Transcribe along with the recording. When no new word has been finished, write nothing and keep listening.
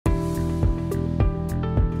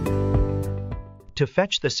To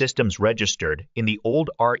fetch the systems registered in the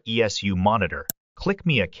old RESU Monitor, click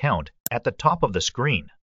My Account at the top of the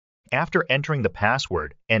screen. After entering the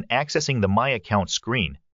password and accessing the My Account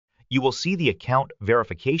screen, you will see the account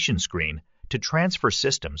verification screen to transfer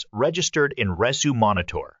systems registered in RESU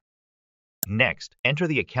Monitor. Next, enter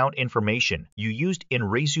the account information you used in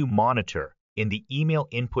RESU Monitor in the email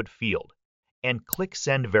input field and click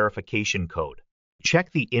Send Verification Code.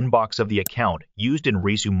 Check the inbox of the account used in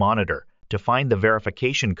RESU Monitor to find the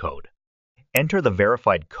verification code. Enter the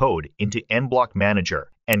verified code into Enblock Manager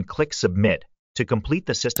and click Submit to complete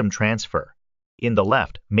the system transfer. In the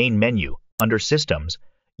left main menu, under Systems,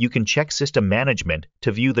 you can check System Management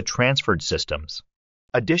to view the transferred systems.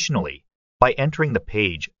 Additionally, by entering the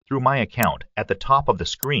page through My Account at the top of the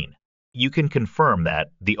screen, you can confirm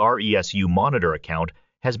that the RESU Monitor account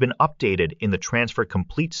has been updated in the Transfer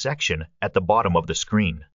Complete section at the bottom of the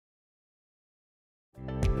screen.